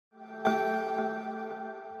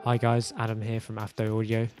Hi guys, Adam here from Avdo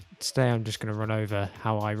Audio. Today I'm just going to run over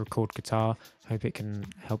how I record guitar. Hope it can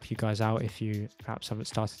help you guys out if you perhaps haven't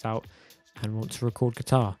started out and want to record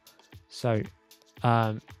guitar. So,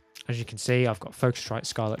 as you can see, I've got Focusrite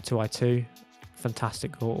Scarlett 2i2,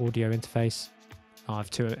 fantastic audio interface. I have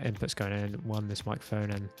two inputs going in, one this microphone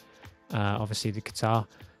and obviously the guitar.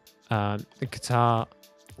 The guitar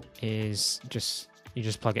is you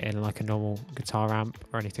just plug it in like a normal guitar amp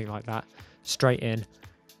or anything like that, straight in.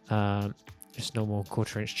 Just normal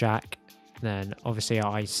 1/4 inch jack. Then obviously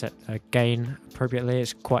I set a gain appropriately.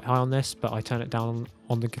 It's quite high on this, but I turn it down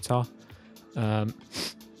on the guitar.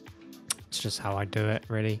 It's just how I do it,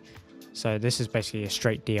 really. So this is basically a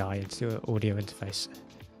straight DI into an audio interface.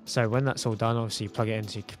 So when that's all done, obviously you plug it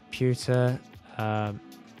into your computer, and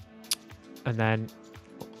then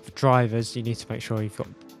for drivers, you need to make sure you've got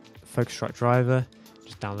Focusrite driver.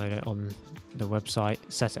 Just download it on the website,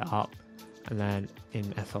 set it up. And then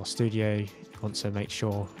in FL Studio, you want to make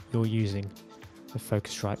sure you're using the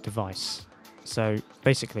Focusrite device. So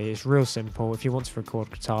basically, it's real simple. If you want to record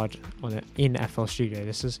guitar on it in FL Studio,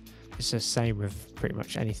 it's the same with pretty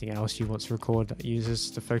much anything else you want to record that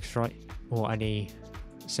uses the Focusrite or any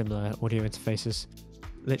similar audio interfaces.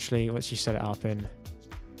 Literally, once you set it up in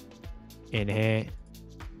here,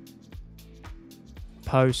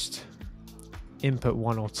 post, input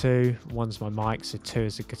 1 or 2. 1's my mic, so 2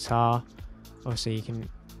 is the guitar. Obviously you can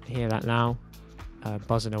hear that now,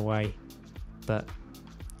 buzzing away, but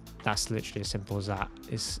that's literally as simple as that.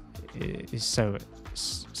 It's so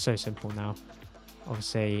simple now.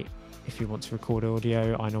 Obviously, if you want to record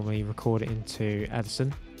audio, I normally record it into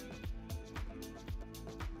Edison.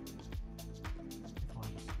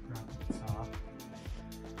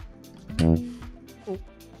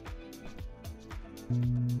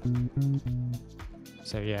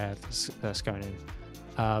 So yeah, that's going in.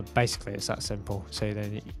 Basically it's that simple. So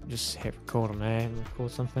then you just hit record on there and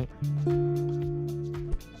record something.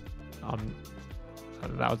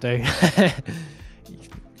 That'll do. You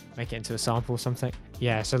can make it into a sample or something.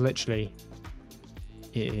 Yeah, so literally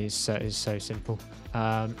it is so simple.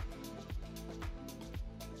 You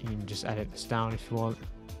can just edit this down if you want.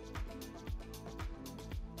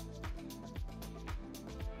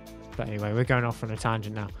 But anyway, we're going off on a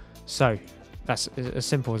tangent now. So that's as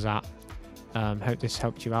simple as that. Hope this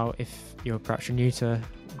helped you out. If you're perhaps new to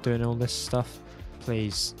doing all this stuff,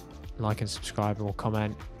 please like and subscribe or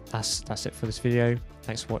comment. That's it for this video.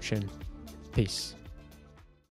 Thanks for watching. Peace.